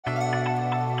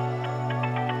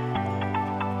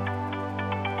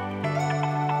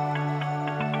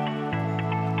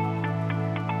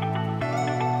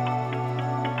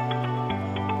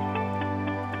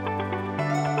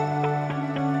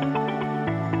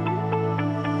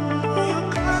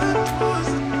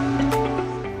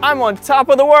I'm on top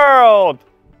of the world.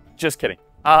 Just kidding.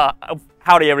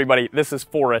 Howdy everybody, this is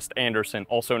Forrest Anderson,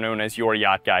 also known as your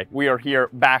yacht guy. We are here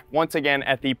back once again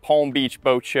at the Palm Beach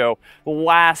Boat Show,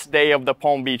 last day of the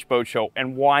Palm Beach Boat Show,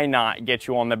 and why not get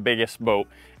you on the biggest boat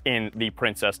in the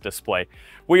Princess display.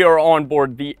 We are on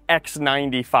board the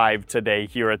X95 today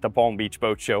here at the Palm Beach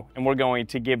Boat Show, and we're going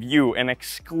to give you an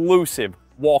exclusive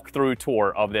walkthrough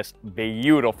tour of this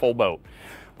beautiful boat.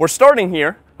 We're starting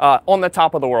here on the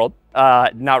top of the world,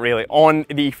 not really, on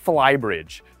the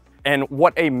flybridge. And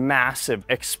what a massive,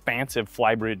 expansive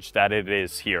flybridge that it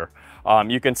is here.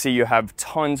 You can see you have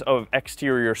tons of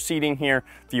exterior seating here.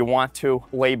 If you want to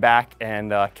lay back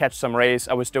and catch some rays.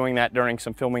 I was doing that during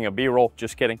some filming of B-roll.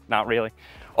 Just kidding, not really.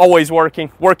 Always working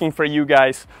for you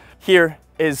guys. Here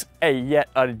is yet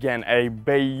again a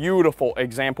beautiful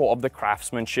example of the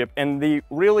craftsmanship and the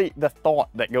thought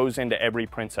that goes into every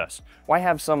Princess. Why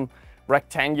have some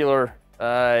rectangular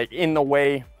in the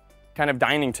way kind of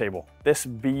dining table? This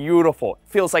beautiful,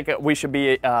 feels like we should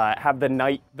be have the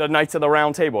Knights of the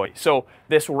Round Table. So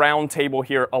this round table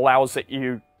here allows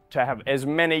you to have as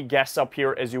many guests up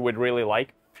here as you would really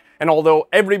like. And although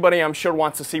everybody I'm sure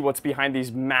wants to see what's behind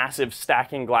these massive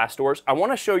stacking glass doors, I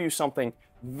want to show you something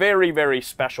very, very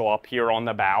special up here on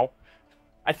the bow.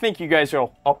 I think you guys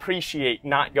will appreciate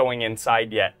not going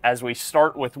inside yet as we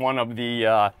start with one of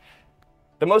the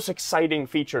most exciting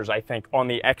features, I think, on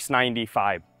the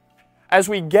X95. As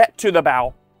we get to the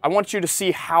bow, I want you to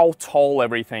see how tall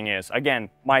everything is. Again,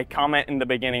 my comment in the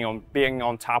beginning on being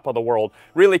on top of the world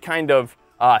really kind of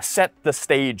set the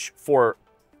stage for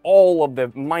all of the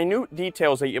minute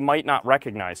details that you might not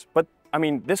recognize. But I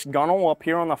mean, this gunnel up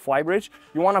here on the flybridge,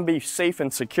 you want to be safe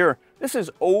and secure. This is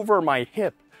over my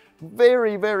hip.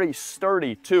 Very, very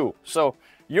sturdy too. So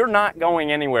you're not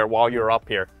going anywhere while you're up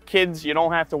here. Kids, you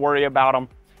don't have to worry about them.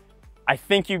 I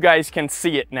think you guys can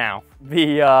see it now.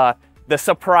 The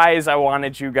surprise I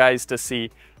wanted you guys to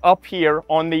see up here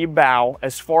on the bow,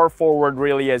 as far forward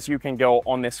really as you can go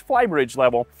on this flybridge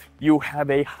level, you have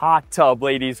a hot tub,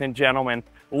 ladies and gentlemen.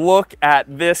 Look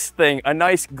at this thing, a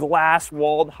nice glass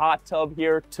walled hot tub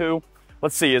here too.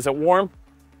 Let's see, is it warm?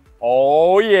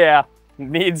 Oh yeah,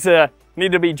 need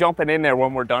to be jumping in there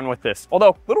when we're done with this. Although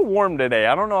a little warm today.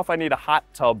 I don't know if I need a hot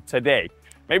tub today.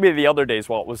 Maybe the other days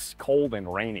while it was cold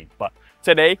and rainy, but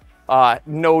today,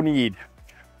 no need.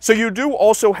 So you do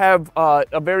also have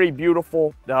a very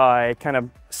beautiful kind of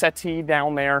settee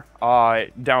down there,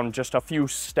 down just a few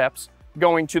steps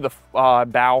going to the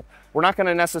bow. We're not going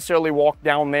to necessarily walk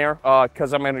down there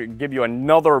because I'm going to give you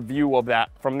another view of that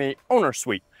from the owner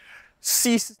suite.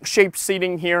 C-shaped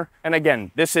seating here. And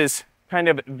again, this is kind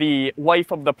of the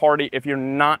life of the party if you're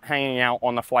not hanging out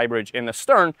on the flybridge in the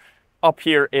stern. Up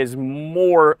here is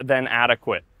more than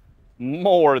adequate.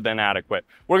 More than adequate.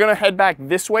 We're going to head back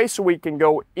this way so we can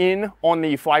go in on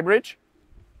the flybridge.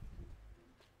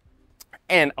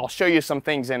 And I'll show you some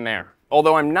things in there.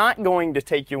 Although I'm not going to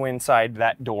take you inside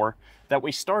that door that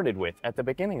we started with at the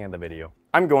beginning of the video.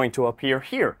 I'm going to appear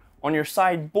here on your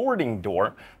side boarding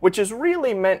door, which is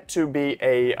really meant to be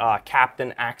a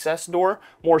captain access door,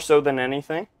 more so than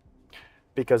anything.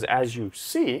 Because as you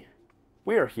see,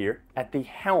 we are here at the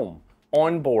helm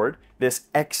on board this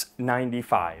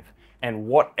X95. And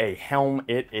what a helm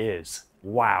it is.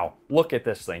 Wow, look at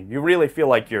this thing. You really feel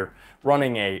like you're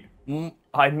running a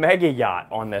mega yacht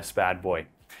on this bad boy.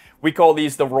 We call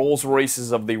these the Rolls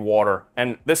Royces of the water,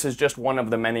 and this is just one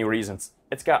of the many reasons.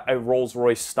 It's got a Rolls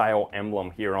Royce style emblem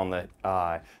here on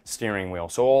the steering wheel.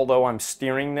 So although I'm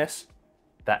steering this,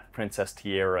 that Princess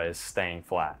Tiara is staying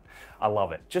flat. I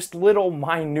love it. Just little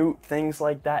minute things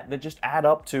like that that just add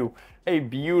up to a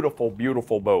beautiful,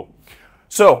 beautiful boat.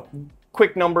 So,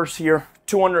 quick numbers here,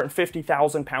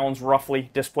 250,000 pounds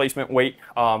roughly displacement weight,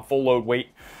 full load weight.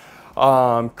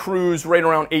 Cruise right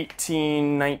around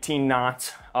 18, 19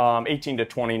 knots, 18 to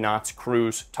 20 knots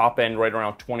cruise. Top end right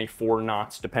around 24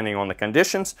 knots depending on the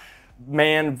conditions.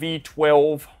 MAN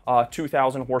V12,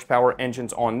 2,000 horsepower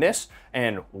engines on this,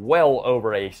 and well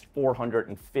over a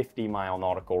 450 mile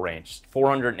nautical range.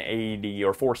 480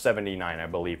 or 479, I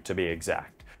believe, to be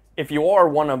exact. If you are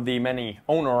one of the many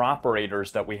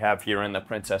owner-operators that we have here in the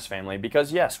Princess family,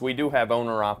 because yes, we do have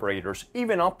owner-operators,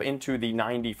 even up into the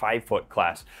 95-foot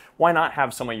class, why not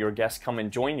have some of your guests come and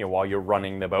join you while you're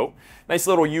running the boat? Nice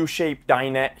little U-shaped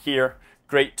dinette here.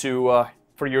 Great to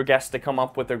for your guests to come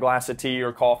up with their glass of tea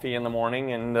or coffee in the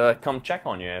morning and come check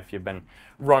on you if you've been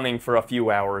running for a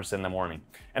few hours in the morning.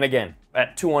 And again,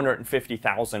 at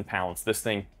 250,000 pounds, this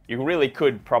thing, you really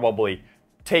could probably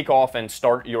take off and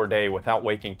start your day without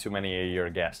waking too many of your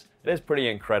guests. It is pretty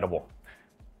incredible.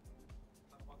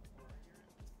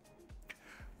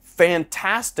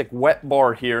 Fantastic wet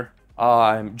bar here.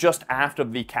 Just after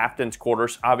the captain's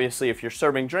quarters. Obviously, if you're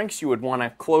serving drinks, you would want to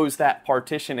close that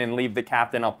partition and leave the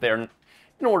captain up there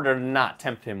in order to not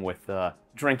tempt him with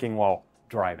drinking while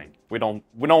driving. We don't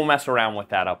mess around with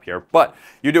that up here. But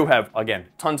you do have, again,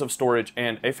 tons of storage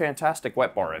and a fantastic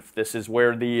wet bar. If this is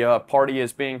where the party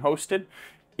is being hosted,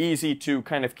 easy to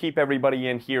kind of keep everybody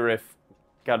in here if,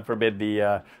 God forbid,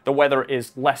 the weather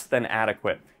is less than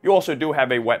adequate. You also do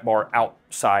have a wet bar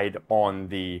outside on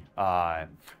the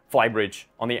flybridge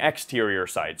on the exterior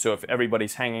side. So if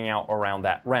everybody's hanging out around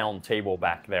that round table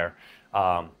back there,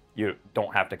 you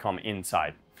don't have to come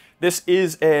inside. This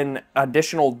is an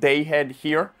additional day head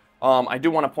here. I do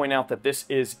want to point out that this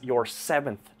is your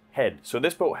 7th head. So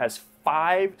this boat has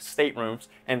 5 staterooms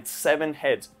and 7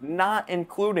 heads, not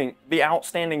including the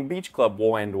outstanding beach club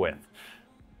we'll end with.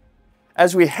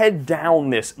 As we head down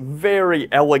this very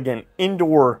elegant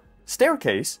indoor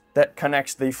staircase that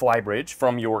connects the flybridge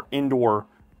from your indoor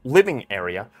living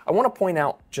area, I want to point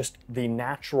out just the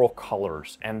natural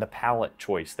colors and the palette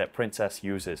choice that Princess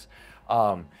uses.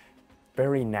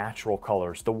 Very natural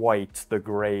colors, the whites, the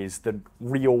grays, the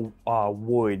real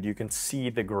wood. You can see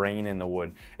the grain in the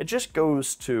wood. It just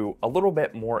goes to a little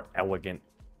bit more elegant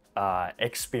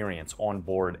experience on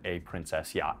board a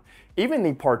Princess yacht. Even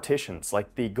the partitions,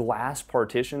 like the glass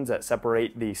partitions that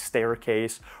separate the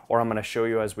staircase, or I'm going to show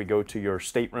you as we go to your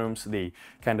staterooms, the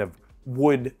kind of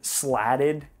wood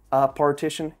slatted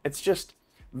partition. It's just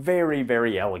very,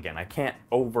 very elegant. I can't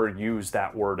overuse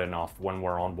that word enough when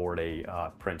we're on board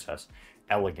a Princess.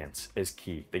 Elegance is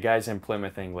key. The guys in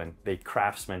Plymouth, England, the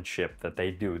craftsmanship that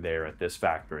they do there at this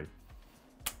factory,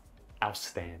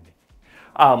 outstanding.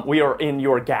 We are in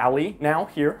your galley now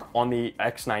here on the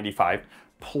X95.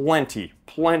 Plenty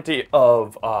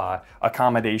of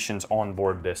accommodations on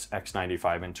board this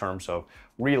X95 in terms of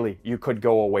really you could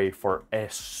go away for a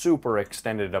super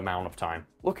extended amount of time.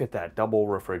 Look at that double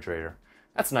refrigerator.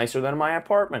 That's nicer than my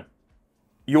apartment.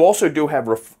 You also do have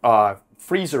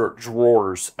freezer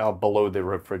drawers below the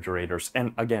refrigerators,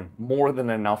 and again, more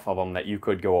than enough of them that you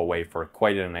could go away for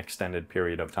quite an extended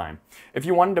period of time. If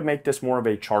you wanted to make this more of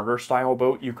a charter style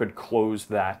boat, you could close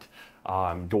that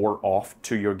door off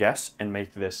to your guests and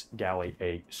make this galley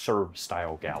a serve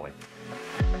style galley.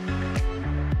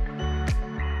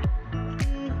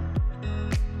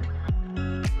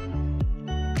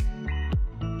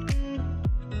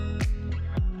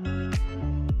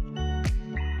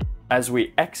 As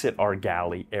we exit our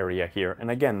galley area here,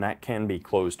 and again, that can be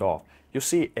closed off, you'll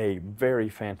see a very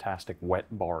fantastic wet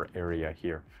bar area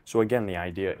here. So again, the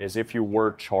idea is if you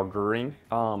were chartering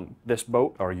this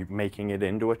boat, or you making it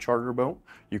into a charter boat,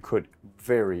 you could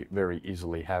very, very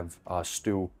easily have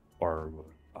Stu or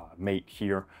mate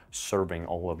here serving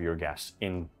all of your guests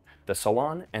in the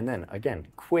salon, and then again,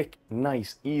 quick,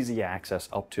 nice, easy access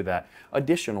up to that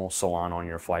additional salon on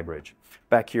your flybridge.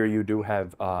 Back here you do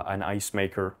have an ice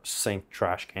maker, sink,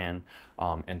 trash can,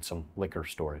 and some liquor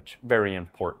storage. Very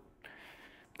important.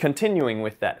 Continuing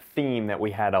with that theme that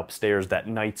we had upstairs, that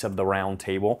Knights of the Round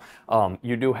Table,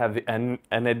 you do have an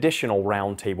additional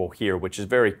round table here, which is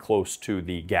very close to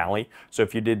the galley. So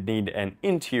if you did need an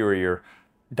interior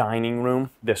dining room,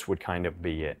 this would kind of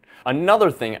be it.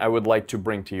 Another thing I would like to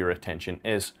bring to your attention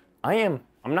is I'm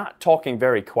not talking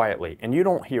very quietly, and you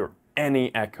don't hear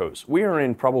any echoes. We are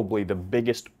in probably the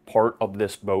biggest part of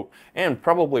this boat, and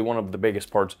probably one of the biggest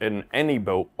parts in any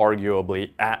boat,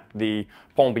 arguably, at the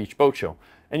Palm Beach Boat Show.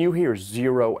 And you hear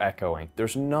zero echoing.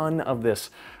 There's none of this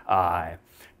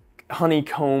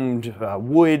honeycombed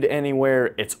wood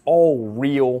anywhere. It's all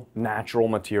real natural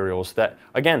materials that,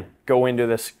 again, go into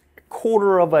this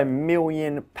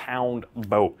 $250,000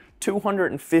 boat.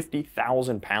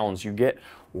 250,000 pounds. You get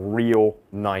real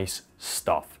nice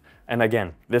stuff. And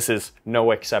again, this is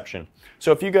no exception.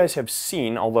 So if you guys have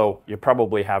seen, although you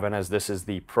probably haven't, as this is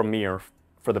the premiere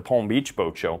for the Palm Beach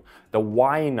Boat Show, the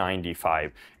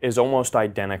Y95 is almost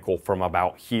identical from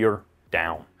about here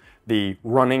down. The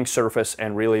running surface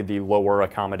and really the lower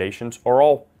accommodations are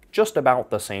all just about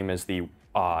the same as the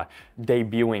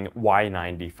debuting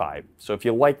Y95. So if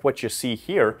you like what you see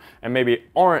here and maybe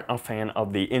aren't a fan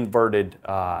of the inverted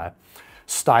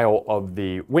style of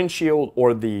the windshield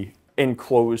or the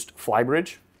enclosed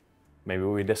flybridge, maybe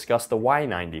we discuss the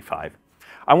Y95.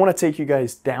 I want to take you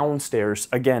guys downstairs,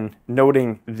 again,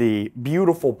 noting the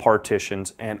beautiful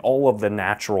partitions and all of the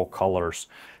natural colors.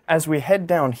 As we head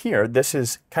down here, this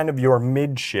is kind of your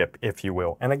midship, if you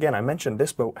will. And again, I mentioned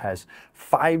this boat has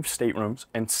 5 staterooms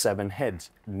and 7 heads,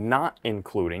 not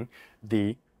including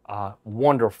the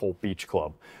wonderful beach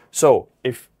club. So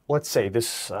if, let's say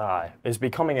this is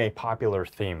becoming a popular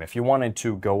theme. If you wanted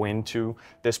to go into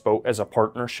this boat as a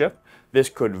partnership, this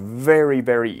could very,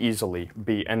 very easily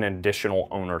be an additional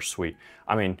owner suite.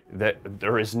 I mean,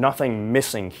 there is nothing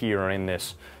missing here in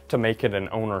this to make it an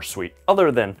owner suite,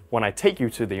 other than when I take you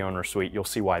to the owner suite, you'll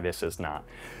see why this is not.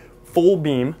 Full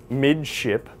beam,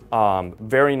 midship,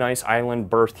 very nice island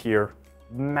berth here.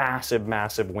 Massive,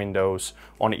 massive windows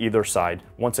on either side.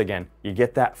 Once again, you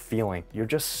get that feeling. You're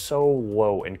just so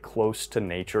low and close to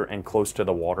nature and close to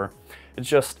the water. It's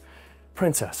just,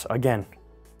 Princess, again,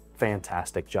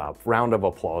 fantastic job. Round of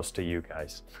applause to you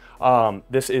guys.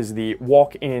 This is the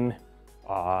walk-in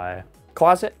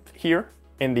closet here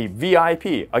in the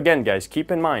VIP. Again, guys, keep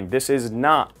in mind, this is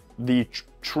not the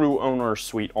true owner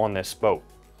suite on this boat.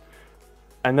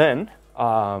 And then,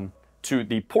 to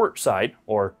the port side,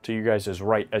 or to you guys'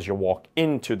 right as you walk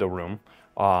into the room,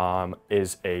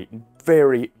 is a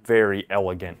very, very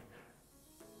elegant.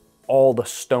 All the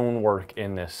stonework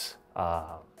in this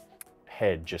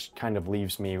head just kind of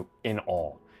leaves me in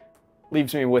awe.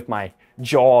 Leaves me with my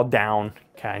jaw down,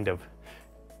 kind of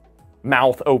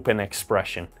mouth open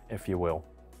expression, if you will.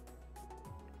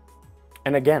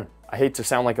 And again, I hate to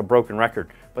sound like a broken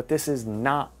record, but this is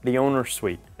not the owner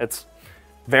suite. It's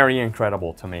very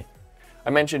incredible to me. I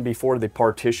mentioned before the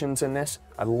partitions in this.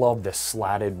 I love this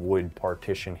slatted wood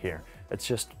partition here. It's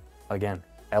just, again,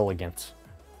 elegance.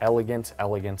 Elegance,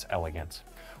 elegance, elegance.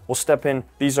 We'll step in.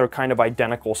 These are kind of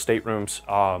identical staterooms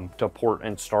to port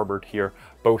and starboard here.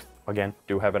 Both, again,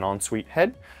 do have an ensuite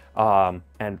head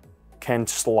and can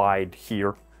slide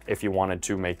here if you wanted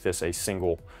to make this a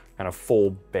single kind of full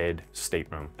bed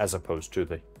stateroom as opposed to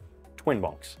the twin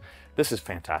bunks. This is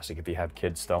fantastic if you have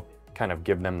kids though. Kind of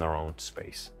give them their own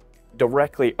space.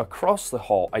 Directly across the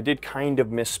hall, I did kind of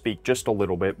misspeak just a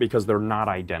little bit because they're not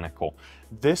identical.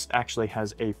 This actually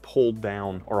has a pull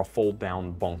down or a fold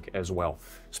down bunk as well.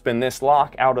 Spin this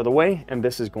lock out of the way and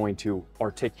this is going to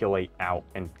articulate out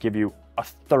and give you a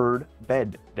third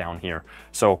bed down here.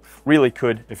 So really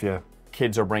could, if your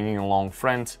kids are bringing along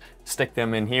friends, stick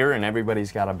them in here and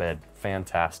everybody's got a bed.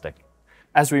 Fantastic.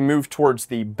 As we move towards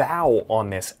the bow on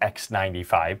this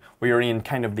X95, we are in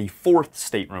kind of the fourth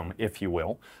stateroom, if you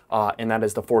will, and that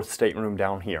is the fourth stateroom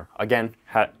down here. Again,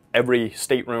 every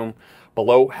stateroom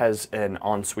below has an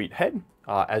ensuite head,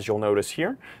 as you'll notice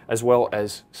here, as well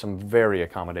as some very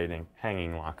accommodating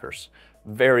hanging lockers.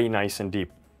 Very nice and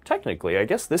deep. Technically, I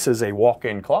guess this is a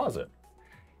walk-in closet.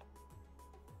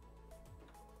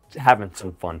 Having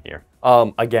some fun here.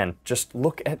 Again, just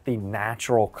look at the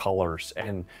natural colors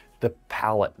and the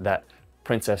palette that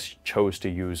Princess chose to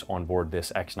use on board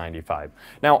this X95.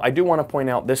 Now, I do want to point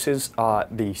out this is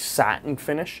the satin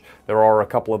finish. There are a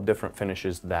couple of different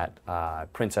finishes that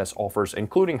Princess offers,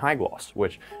 including high gloss,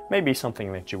 which may be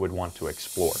something that you would want to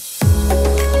explore.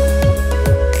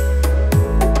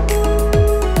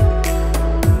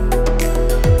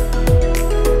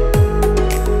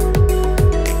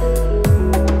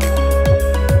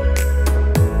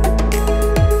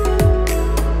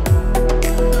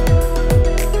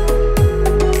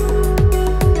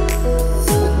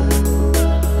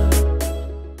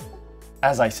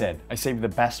 As I said, I saved the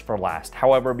best for last.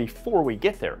 However, before we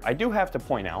get there, I do have to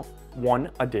point out one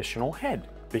additional head,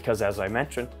 because as I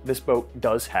mentioned, this boat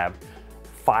does have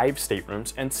 5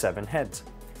 staterooms and 7 heads.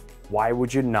 Why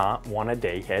would you not want a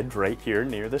day head right here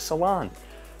near the salon?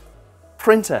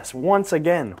 Princess, once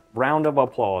again, round of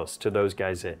applause to those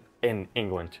guys in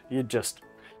England. You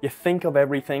think of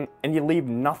everything and you leave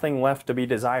nothing left to be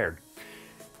desired.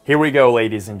 Here we go,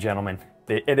 ladies and gentlemen.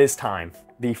 It is time.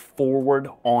 The forward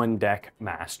on deck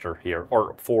master here,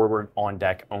 or forward on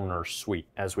deck owner suite,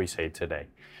 as we say today.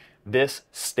 This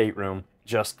stateroom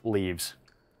just leaves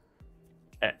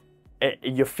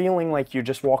you're feeling like you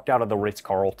just walked out of the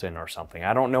Ritz-Carlton or something.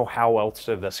 I don't know how else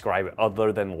to describe it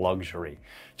other than luxury.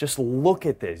 Just look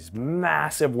at these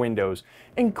massive windows,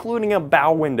 including a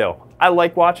bow window. I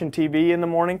like watching TV in the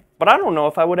morning, but I don't know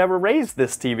if I would ever raise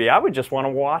this TV. I would just want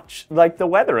to watch like the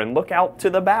weather and look out to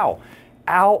the bow.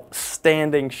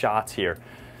 Outstanding shots here.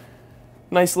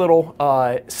 Nice little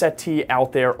settee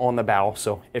out there on the bow,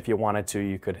 so if you wanted to,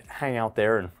 you could hang out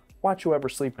there and watch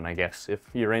whoever's sleeping, I guess, if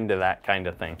you're into that kind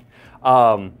of thing.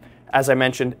 As I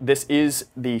mentioned, this is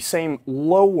the same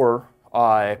lower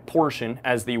portion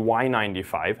as the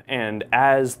Y95, and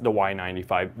as the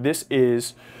Y95, this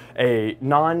is a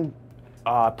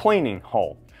non-planing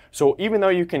hull. So even though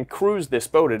you can cruise this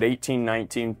boat at 18,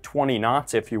 19, 20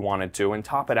 knots if you wanted to, and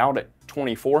top it out at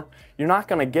 24, you're not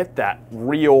gonna get that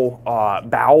real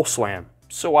bow slam.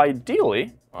 So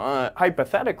ideally,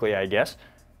 hypothetically, I guess,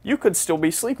 you could still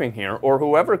be sleeping here, or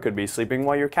whoever could be sleeping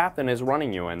while your captain is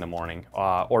running you in the morning,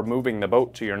 or moving the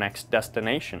boat to your next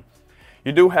destination.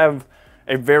 You do have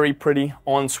a very pretty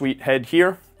ensuite head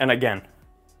here, and again,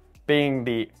 being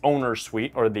the owner's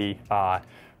suite, or the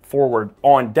forward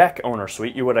on-deck owner's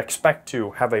suite, you would expect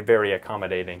to have a very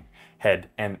accommodating head,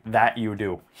 and that you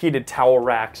do. Heated towel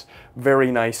racks,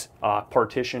 very nice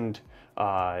partitioned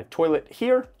toilet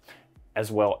here,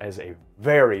 as well as a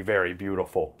very, very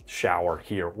beautiful shower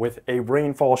here with a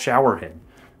rainfall shower head.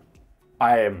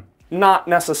 I am not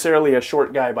necessarily a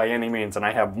short guy by any means, and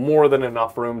I have more than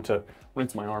enough room to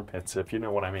rinse my armpits, if you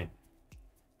know what I mean.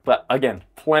 But again,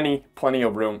 plenty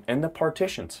of room. And the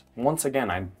partitions, once again,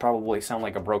 I probably sound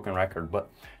like a broken record, but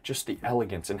just the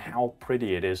elegance and how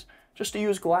pretty it is just to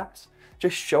use glass.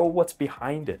 Just show what's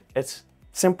behind it. It's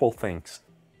simple things.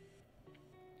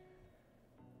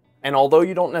 And although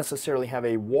you don't necessarily have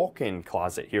a walk-in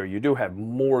closet here, you do have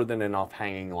more than enough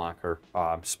hanging locker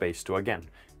space to, again,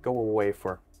 go away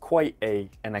for quite an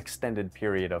extended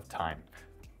period of time.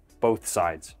 Both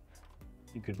sides.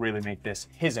 You could really make this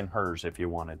his and hers if you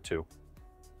wanted to.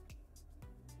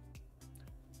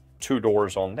 2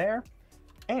 doors on there.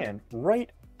 And right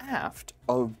aft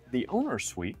of the owner's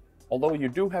suite, although you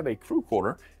do have a crew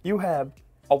quarter, you have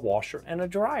a washer and a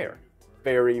dryer.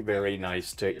 Very, very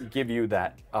nice to give you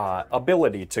that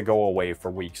ability to go away for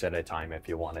weeks at a time if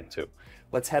you wanted to.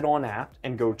 Let's head on aft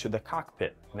and go to the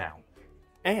cockpit now.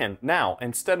 And now,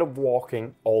 instead of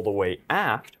walking all the way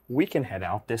aft, we can head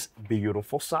out this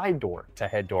beautiful side door to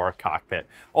head to our cockpit.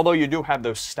 Although you do have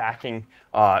those stacking,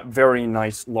 very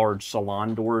nice large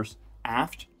salon doors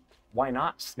aft, why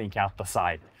not sneak out the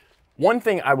side? One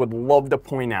thing I would love to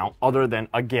point out, other than,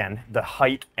 again, the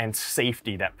height and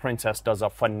safety that Princess does a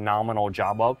phenomenal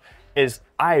job of, is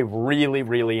I really,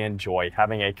 really enjoy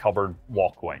having a covered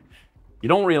walkway. You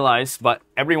don't realize, but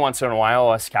every once in a while,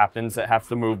 us captains that have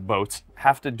to move boats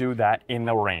have to do that in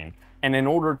the rain. And in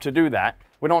order to do that,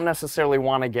 we don't necessarily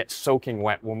want to get soaking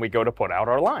wet when we go to put out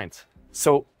our lines.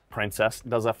 So Princess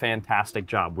does a fantastic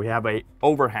job. We have a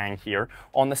overhang here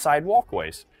on the side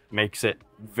walkways. Makes it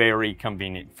very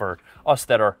convenient for us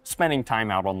that are spending time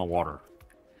out on the water.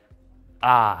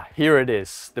 Ah, here it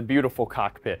is, the beautiful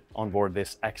cockpit on board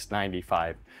this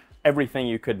X95. Everything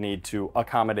you could need to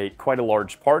accommodate quite a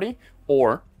large party,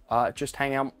 or just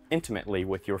hang out intimately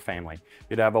with your family.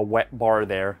 You'd have a wet bar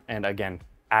there, and again,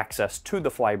 access to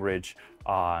the flybridge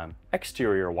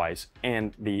exterior-wise,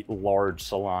 and the large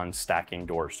salon stacking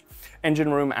doors.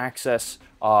 Engine room access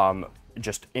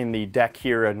just in the deck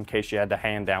here in case you had to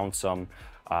hand down some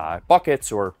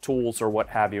buckets or tools or what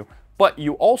have you. But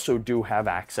you also do have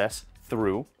access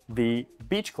through the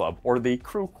beach club or the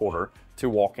crew quarter to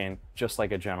walk in just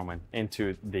like a gentleman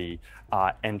into the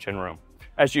engine room.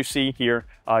 As you see here,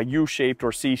 U-shaped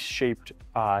or C-shaped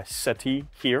settee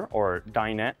here, or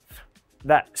dinette.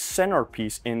 That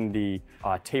centerpiece in the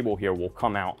table here will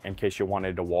come out in case you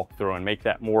wanted to walk through and make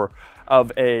that more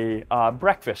of a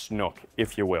breakfast nook,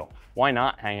 if you will. Why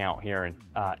not hang out here and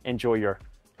enjoy your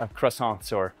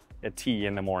croissants or a tea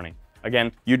in the morning?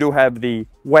 Again, you do have the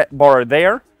wet bar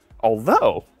there,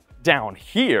 although down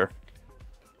here,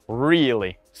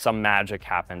 really some magic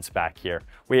happens back here.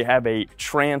 We have a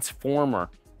transformer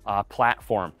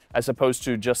platform as opposed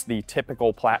to just the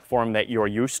typical platform that you're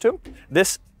used to.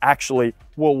 This actually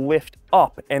will lift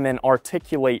up and then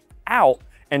articulate out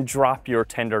and drop your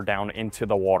tender down into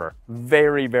the water.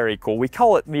 Very, very cool. We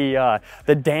call it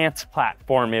the dance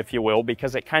platform, if you will,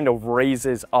 because it kind of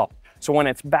raises up. So when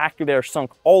it's back there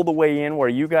sunk all the way in where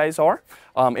you guys are,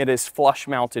 it is flush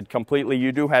mounted completely.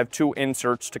 You do have 2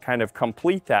 inserts to kind of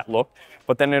complete that look,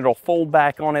 but then it'll fold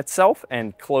back on itself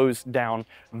and close down.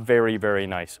 Very, very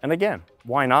nice. And again,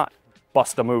 why not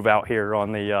bust a move out here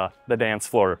on the dance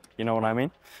floor? You know what I mean?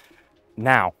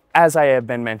 Now, as I have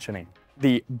been mentioning,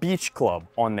 the beach club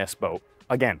on this boat,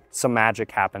 again, some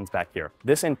magic happens back here.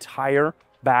 This entire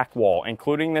back wall,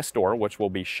 including this door, which will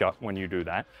be shut when you do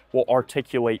that, will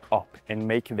articulate up and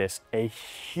make this a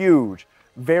huge,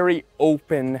 very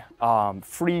open,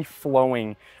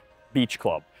 free-flowing beach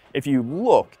club. If you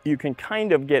look, you can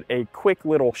kind of get a quick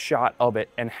little shot of it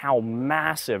and how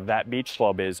massive that beach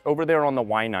club is over there on the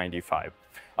Y95.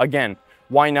 Again,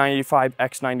 Y95,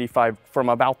 X95, from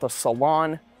about the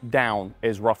salon down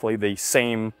is roughly the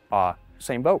same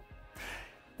boat.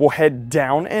 We'll head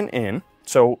down and in.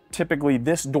 So typically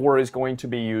this door is going to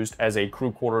be used as a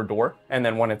crew quarter door, and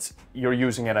then when you're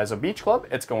using it as a beach club,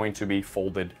 it's going to be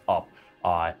folded up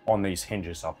on these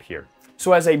hinges up here.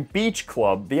 So as a beach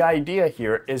club, the idea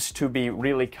here is to be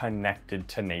really connected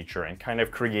to nature and kind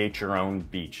of create your own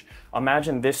beach.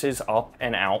 Imagine this is up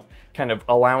and out, kind of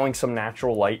allowing some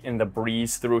natural light and the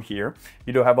breeze through here.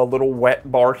 You do have a little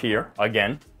wet bar here.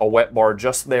 Again, a wet bar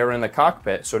just there in the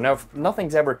cockpit, so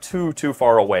nothing's ever too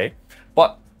far away.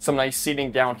 But some nice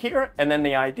seating down here, and then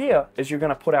the idea is you're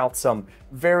gonna put out some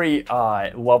very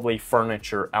lovely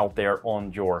furniture out there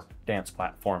on your dance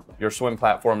platform, your swim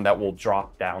platform that will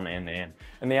drop down and in.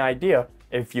 And the idea,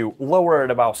 if you lower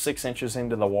it about 6 inches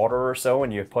into the water or so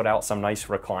and you put out some nice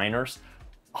recliners,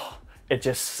 it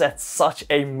just sets such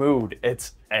a mood.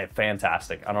 It's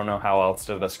fantastic. I don't know how else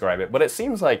to describe it, but it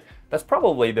seems like that's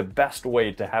probably the best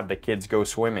way to have the kids go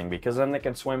swimming, because then they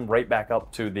can swim right back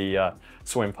up to the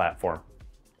swim platform.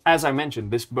 As I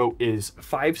mentioned, this boat is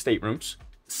 5 staterooms,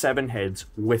 7 heads,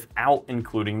 without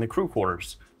including the crew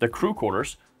quarters. The crew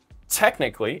quarters,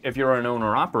 technically, if you're an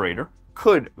owner-operator,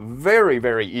 could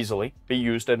very easily be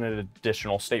used in an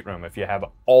additional stateroom if you have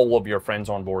all of your friends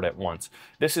on board at once.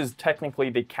 This is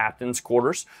technically the captain's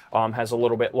quarters, has a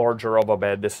little bit larger of a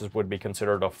bed. This would be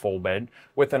considered a full bed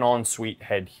with an ensuite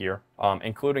head here,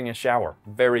 including a shower.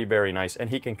 Very nice. And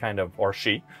he can kind of, or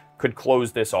she, could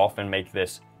close this off and make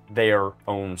this their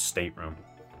own stateroom.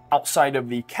 Outside of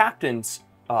the captain's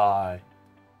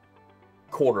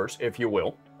quarters, if you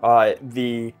will,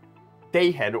 the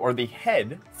day head, or the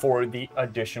head for the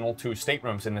additional 2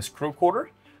 staterooms in this crew quarter,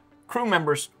 crew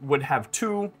members would have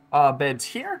 2 beds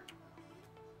here,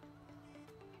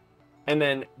 and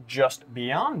then just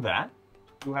beyond that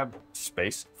you have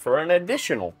space for an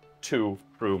additional 2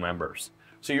 crew members.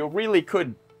 So you really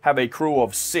could have a crew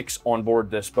of 6 on board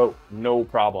this boat, no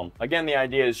problem. Again, the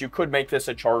idea is you could make this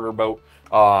a charter boat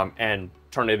and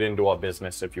turn it into a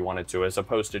business if you wanted to, as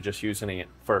opposed to just using it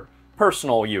for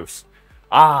personal use.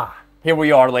 Here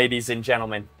we are, ladies and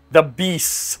gentlemen. The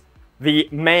beast, the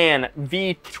MAN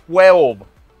V12,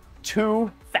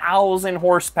 2,000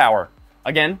 horsepower.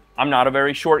 Again, I'm not a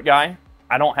very short guy.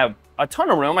 I don't have a ton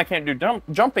of room. I can't do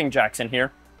jumping jacks in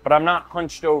here, but I'm not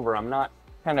hunched over. I'm not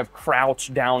kind of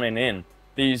crouched down and in.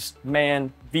 These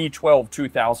MAN V12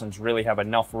 2000s really have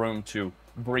enough room to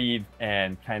breathe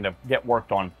and kind of get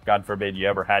worked on. God forbid you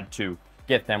ever had to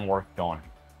get them worked on.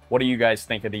 What do you guys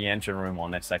think of the engine room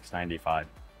on this X95?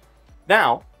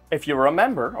 Now, if you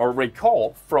remember or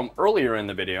recall from earlier in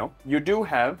the video, you do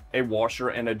have a washer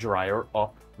and a dryer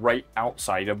up right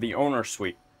outside of the owner's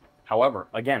suite. However,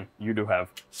 again, you do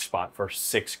have spot for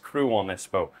 6 crew on this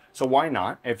boat. So why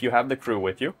not, if you have the crew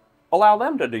with you, allow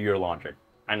them to do your laundry?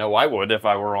 I know I would if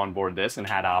I were on board this and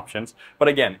had options. But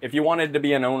again, if you wanted to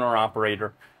be an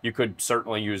owner-operator, you could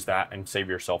certainly use that and save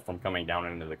yourself from coming down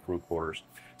into the crew quarters.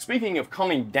 Speaking of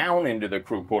coming down into the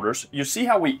crew quarters, you see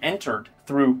how we entered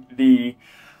through the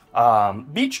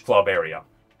beach club area.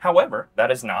 However,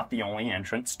 that is not the only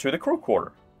entrance to the crew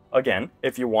quarter. Again,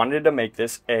 if you wanted to make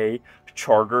this a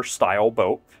charter style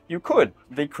boat, you could.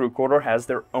 The crew quarter has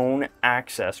their own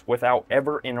access without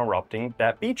ever interrupting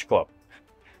that beach club.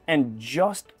 And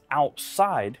just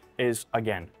outside is,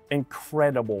 again,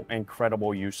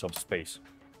 incredible use of space.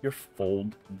 Your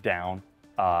fold down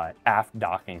aft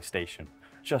docking station.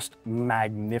 Just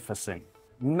magnificent.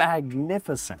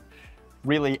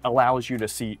 Really allows you to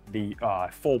see the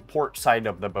full port side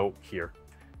of the boat here.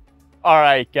 All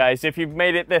right, guys, if you've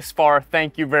made it this far,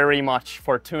 thank you very much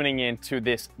for tuning in to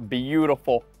this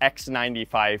beautiful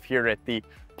X95 here at the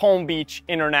Palm Beach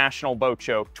International Boat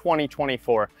Show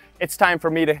 2024. It's time for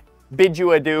me to bid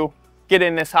you adieu, get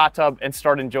in this hot tub, and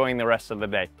start enjoying the rest of the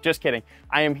day. Just kidding.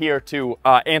 I am here to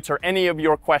answer any of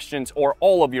your questions or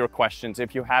all of your questions.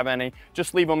 If you have any,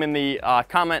 just leave them in the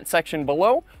comment section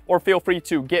below, or feel free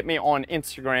to get me on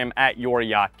Instagram at Your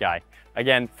Yacht Guy.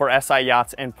 Again, for Si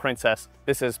Yachts and Princess,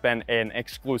 this has been an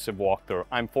exclusive walkthrough.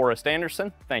 I'm Forrest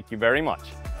Anderson. Thank you very much.